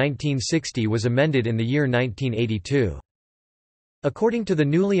Act, 1960 was amended in the year 1982. According to the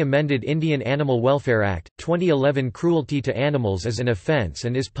newly amended Indian Animal Welfare Act, 2011, cruelty to animals is an offence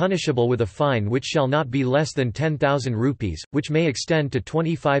and is punishable with a fine which shall not be less than 10,000 rupees, which may extend to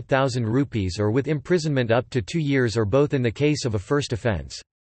 25,000 rupees, or with imprisonment up to 2 years or both in the case of a first offence.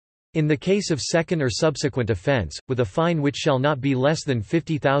 In the case of second or subsequent offence, with a fine which shall not be less than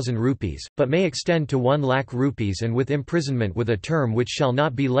 50,000 rupees, but may extend to 1 lakh rupees, and with imprisonment with a term which shall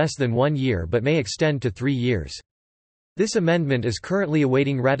not be less than 1 year but may extend to 3 years. This amendment is currently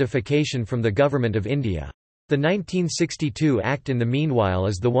awaiting ratification from the Government of India. The 1962 Act in the meanwhile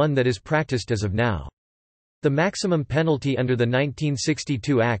is the one that is practiced as of now. The maximum penalty under the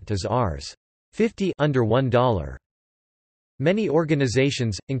 1962 Act is Rs. 50 under $1. Many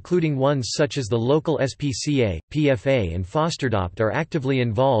organizations, including ones such as the local SPCA, PFA and FosterAdopt, are actively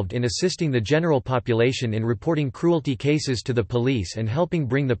involved in assisting the general population in reporting cruelty cases to the police and helping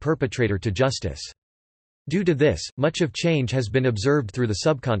bring the perpetrator to justice. Due to this, much of change has been observed through the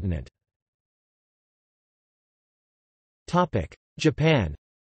subcontinent. Japan.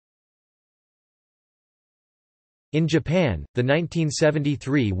 In Japan, the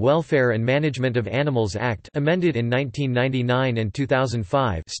 1973 Welfare and Management of Animals Act, amended in 1999 and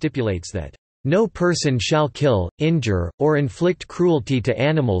 2005, stipulates that, "No person shall kill, injure, or inflict cruelty to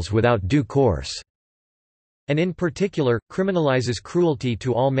animals without due course," and in particular, criminalizes cruelty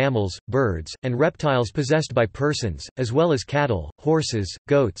to all mammals, birds, and reptiles possessed by persons, as well as cattle, horses,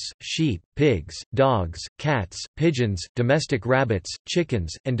 goats, sheep, pigs, dogs, cats, pigeons, domestic rabbits,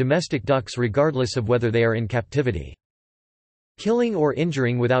 chickens, and domestic ducks, regardless of whether they are in captivity. Killing or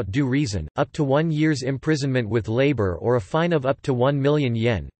injuring without due reason, up to 1 year's imprisonment with labor or a fine of up to 1 million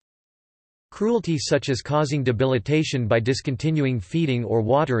yen. Cruelty such as causing debilitation by discontinuing feeding or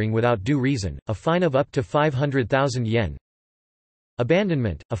watering without due reason, a fine of up to 500,000 yen.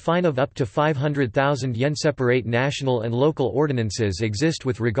 Abandonment, a fine of up to 500,000 yen. Separate national and local ordinances exist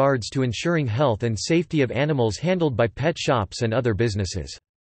with regards to ensuring health and safety of animals handled by pet shops and other businesses.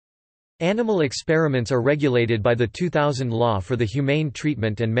 Animal experiments are regulated by the 2000 Law for the Humane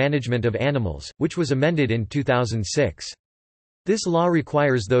Treatment and Management of Animals, which was amended in 2006. This law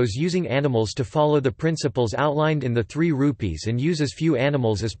requires those using animals to follow the principles outlined in the 3 rupees and use as few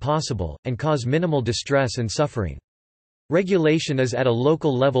animals as possible, and cause minimal distress and suffering. Regulation is at a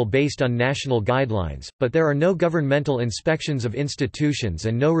local level based on national guidelines, but there are no governmental inspections of institutions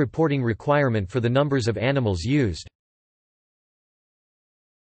and no reporting requirement for the numbers of animals used.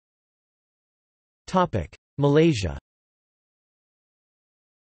 Malaysia.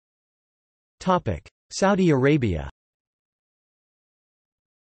 Saudi Arabia.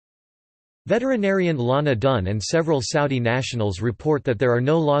 Veterinarian Lana Dunn and several Saudi nationals report that there are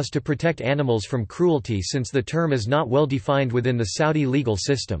no laws to protect animals from cruelty since the term is not well defined within the Saudi legal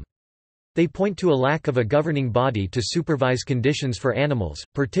system. They point to a lack of a governing body to supervise conditions for animals,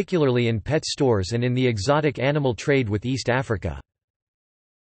 particularly in pet stores and in the exotic animal trade with East Africa.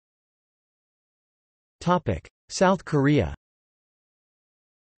 South Korea.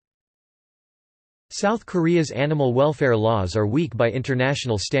 South Korea's animal welfare laws are weak by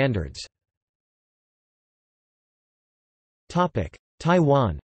international standards.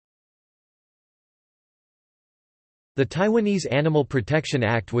 Taiwan. The Taiwanese Animal Protection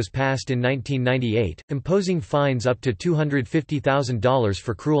Act was passed in 1998, imposing fines up to $250,000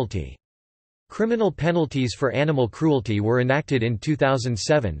 for cruelty. Criminal penalties for animal cruelty were enacted in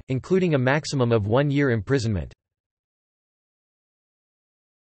 2007, including a maximum of 1 year imprisonment.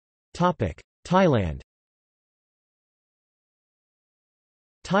 Thailand.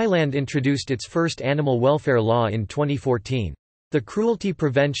 Thailand introduced its first animal welfare law in 2014. The Cruelty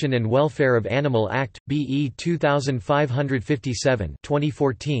Prevention and Welfare of Animal Act, BE 2557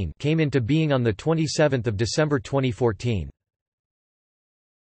 2014 came into being on 27 December 2014.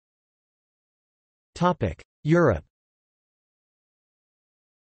 Europe.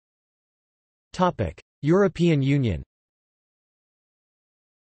 European Union.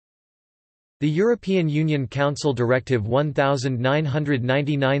 The European Union Council Directive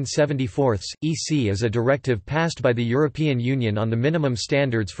 1999/74 (EC) is a directive passed by the European Union on the minimum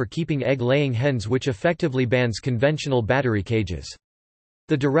standards for keeping egg-laying hens, which effectively bans conventional battery cages.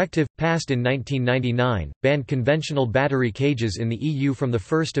 The directive, passed in 1999, banned conventional battery cages in the EU from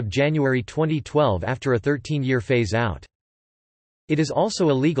 1 January 2012 after a 13-year phase-out. It is also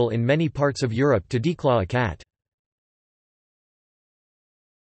illegal in many parts of Europe to declaw a cat.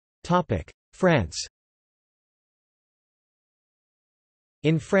 France.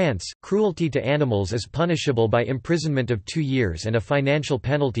 In France, cruelty to animals is punishable by imprisonment of 2 years and a financial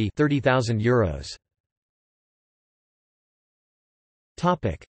penalty €30,000.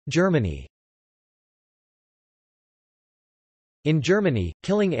 Germany. In Germany,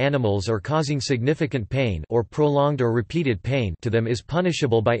 killing animals or causing significant pain or prolonged or repeated pain to them is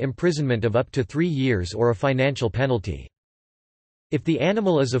punishable by imprisonment of up to 3 years or a financial penalty. If the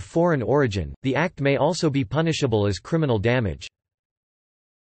animal is of foreign origin, the act may also be punishable as criminal damage.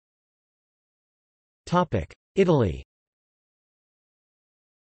 Italy.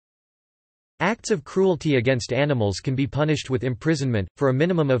 Acts of cruelty against animals can be punished with imprisonment, for a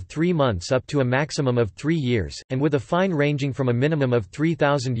minimum of 3 months up to a maximum of 3 years, and with a fine ranging from a minimum of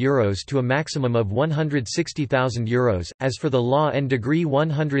 €3,000 to a maximum of €160,000, as for the law N degree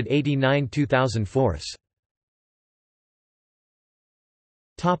 189 2004.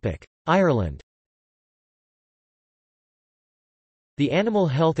 Ireland. The Animal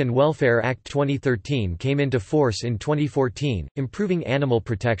Health and Welfare Act 2013 came into force in 2014, improving animal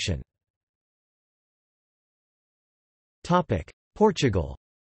protection. Portugal.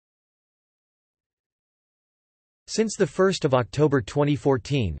 Since 1 October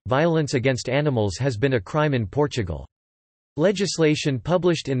 2014, violence against animals has been a crime in Portugal. Legislation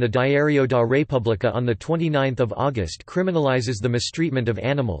published in the Diário da República on 29 August criminalizes the mistreatment of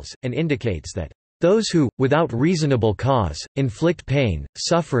animals, and indicates that those who, without reasonable cause, inflict pain,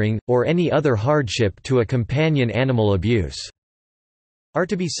 suffering, or any other hardship to a companion animal abuse, are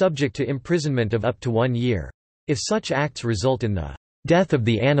to be subject to imprisonment of up to 1 year. If such acts result in the death of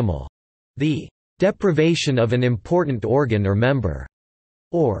the animal, the deprivation of an important organ or member,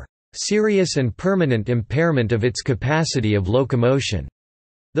 or serious and permanent impairment of its capacity of locomotion,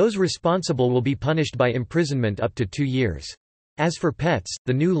 those responsible will be punished by imprisonment up to 2 years. As for pets,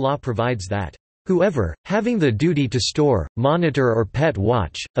 the new law provides that whoever, having the duty to store, monitor or pet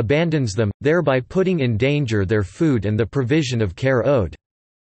watch, abandons them, thereby putting in danger their food and the provision of care owed,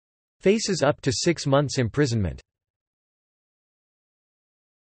 faces up to 6 months imprisonment.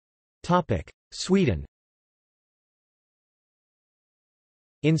 Sweden.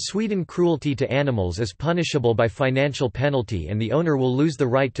 In Sweden, cruelty to animals is punishable by financial penalty, and the owner will lose the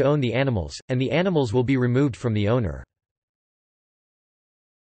right to own the animals, and the animals will be removed from the owner.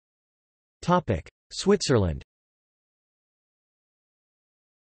 Switzerland.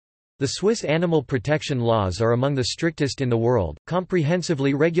 The Swiss animal protection laws are among the strictest in the world,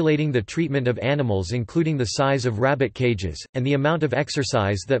 comprehensively regulating the treatment of animals, including the size of rabbit cages, and the amount of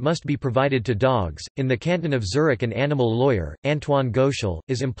exercise that must be provided to dogs. In the canton of Zurich, an animal lawyer, Antoine Goschel,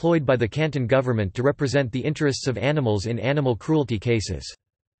 is employed by the canton government to represent the interests of animals in animal cruelty cases.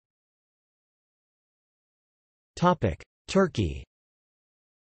 Turkey.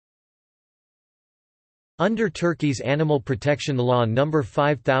 Under Turkey's Animal Protection Law No.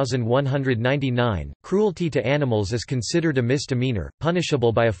 5199, cruelty to animals is considered a misdemeanor,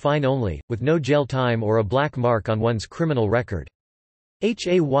 punishable by a fine only, with no jail time or a black mark on one's criminal record.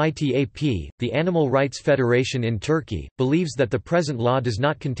 HAYTAP, the Animal Rights Federation in Turkey, believes that the present law does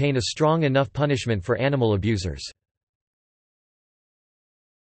not contain a strong enough punishment for animal abusers.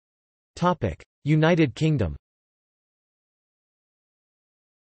 United Kingdom.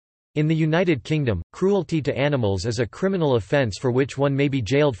 In the United Kingdom, cruelty to animals is a criminal offence for which one may be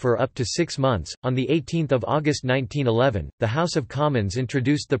jailed for up to 6 months. On 18 August 1911, the House of Commons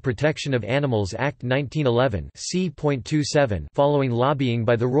introduced the Protection of Animals Act 1911 C.27 following lobbying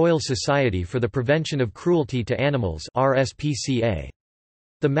by the Royal Society for the Prevention of Cruelty to Animals (RSPCA).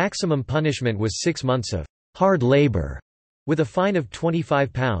 The maximum punishment was 6 months of hard labour, with a fine of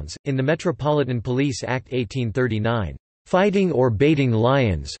 £25. In the Metropolitan Police Act 1839, fighting or baiting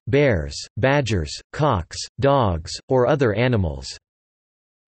lions, bears, badgers, cocks, dogs, or other animals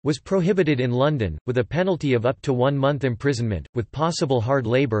was prohibited in London, with a penalty of up to 1 month imprisonment, with possible hard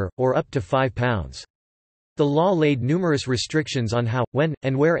labour, or up to £5. The law laid numerous restrictions on how, when,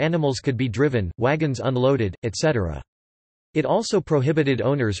 and where animals could be driven, wagons unloaded, etc. It also prohibited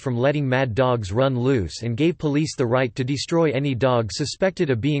owners from letting mad dogs run loose and gave police the right to destroy any dog suspected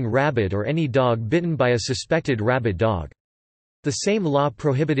of being rabid or any dog bitten by a suspected rabid dog. The same law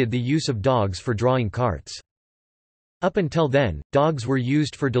prohibited the use of dogs for drawing carts. Up until then, dogs were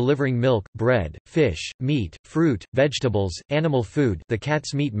used for delivering milk, bread, fish, meat, fruit, vegetables, animal food, the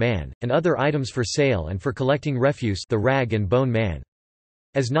cat's meat man, and other items for sale, and for collecting refuse, the rag and bone man.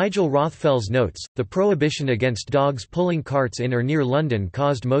 As Nigel Rothfels notes, the prohibition against dogs pulling carts in or near London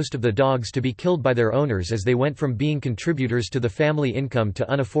caused most of the dogs to be killed by their owners as they went from being contributors to the family income to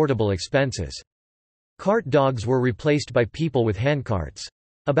unaffordable expenses. Cart dogs were replaced by people with handcarts.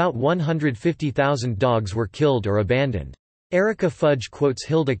 About 150,000 dogs were killed or abandoned. Erica Fudge quotes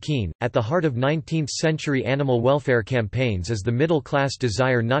Hilda Keane, "At the heart of 19th-century animal welfare campaigns is the middle-class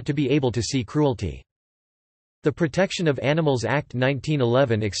desire not to be able to see cruelty." The Protection of Animals Act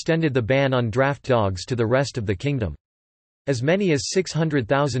 1911 extended the ban on draft dogs to the rest of the kingdom. As many as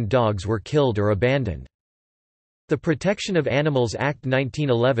 600,000 dogs were killed or abandoned. The Protection of Animals Act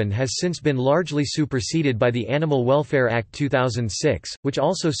 1911 has since been largely superseded by the Animal Welfare Act 2006, which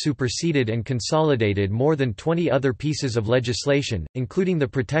also superseded and consolidated more than 20 other pieces of legislation, including the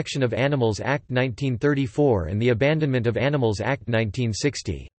Protection of Animals Act 1934 and the Abandonment of Animals Act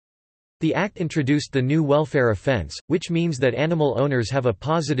 1960. The Act introduced the new welfare offense, which means that animal owners have a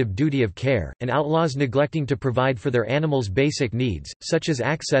positive duty of care, and outlaws neglecting to provide for their animals' basic needs, such as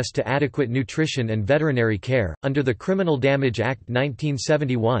access to adequate nutrition and veterinary care. Under the Criminal Damage Act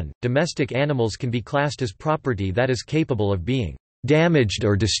 1971, domestic animals can be classed as property that is capable of being damaged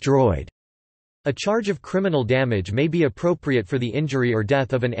or destroyed. A charge of criminal damage may be appropriate for the injury or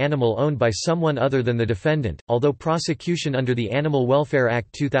death of an animal owned by someone other than the defendant, although prosecution under the Animal Welfare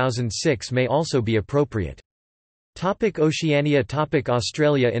Act 2006 may also be appropriate. Oceania.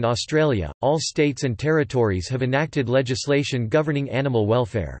 Australia. In Australia, all states and territories have enacted legislation governing animal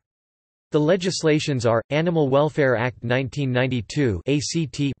welfare. The legislations are, Animal Welfare Act 1992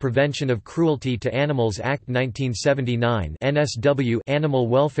 ACT Prevention of Cruelty to Animals Act 1979 NSW Animal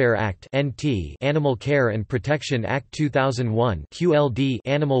Welfare Act NT Animal Care and Protection Act 2001 QLD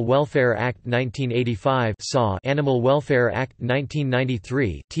Animal Welfare Act 1985 SAW Animal Welfare Act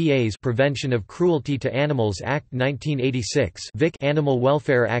 1993 TAs Prevention of Cruelty to Animals Act 1986 VIC Animal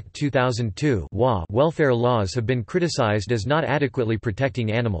Welfare Act 2002 WA Welfare laws have been criticized as not adequately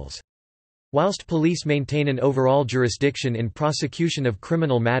protecting animals. Whilst police maintain an overall jurisdiction in prosecution of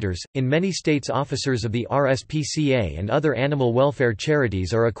criminal matters, in many states officers of the RSPCA and other animal welfare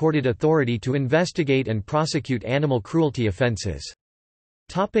charities are accorded authority to investigate and prosecute animal cruelty offences.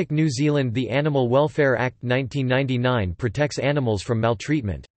 New Zealand. The Animal Welfare Act 1999 protects animals from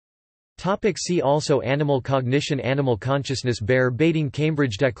maltreatment. See also Animal cognition, Animal consciousness, bear baiting,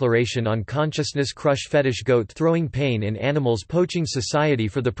 Cambridge Declaration on Consciousness, crush fetish, goat throwing, pain in animals, poaching, Society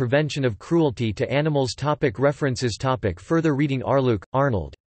for the Prevention of Cruelty to Animals. References. Further reading. Arluke,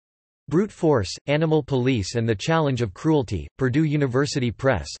 Arnold. Brute Force, Animal Police and the Challenge of Cruelty, Purdue University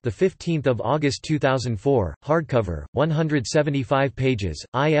Press, the 15th of August 2004, hardcover, 175 pages,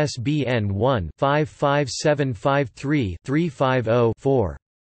 ISBN 1-55753-350-4.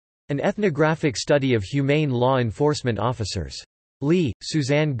 An Ethnographic Study of Humane Law Enforcement Officers. Lee,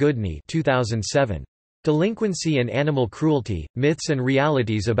 Suzanne Goodney 2007. Delinquency and Animal Cruelty, Myths and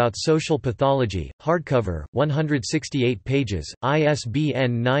Realities About Social Pathology, hardcover, 168 pages,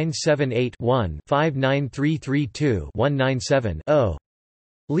 ISBN 978-1-59332-197-0.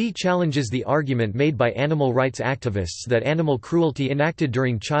 Lee challenges the argument made by animal rights activists that animal cruelty enacted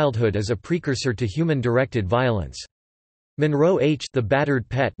during childhood is a precursor to human-directed violence. Monroe H. The Battered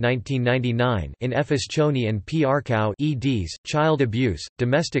Pet 1999 in F. Ischoni and P. Arkow eds, Child Abuse,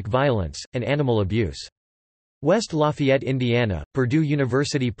 Domestic Violence, and Animal Abuse. West Lafayette, Indiana, Purdue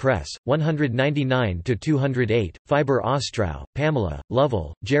University Press, 199–208, Fiber Ostrow, Pamela,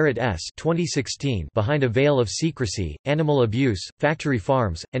 Lovell, Jarrett S. 2016 Behind a Veil of Secrecy, Animal Abuse, Factory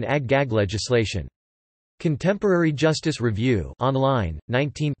Farms, and Ag-Gag Legislation. Contemporary Justice Review online,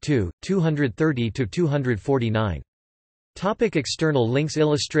 19 230–249. External links.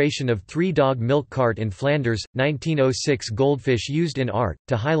 Illustration of three-dog milk cart in Flanders, 1906. Goldfish used in art,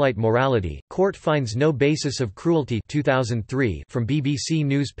 to highlight morality, court finds no basis of cruelty 2003 from BBC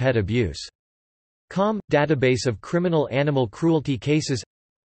News. Pet abuse. COM – Database of criminal animal cruelty cases.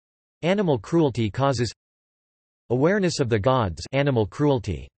 Animal cruelty causes. Awareness of the gods. Animal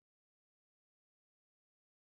cruelty.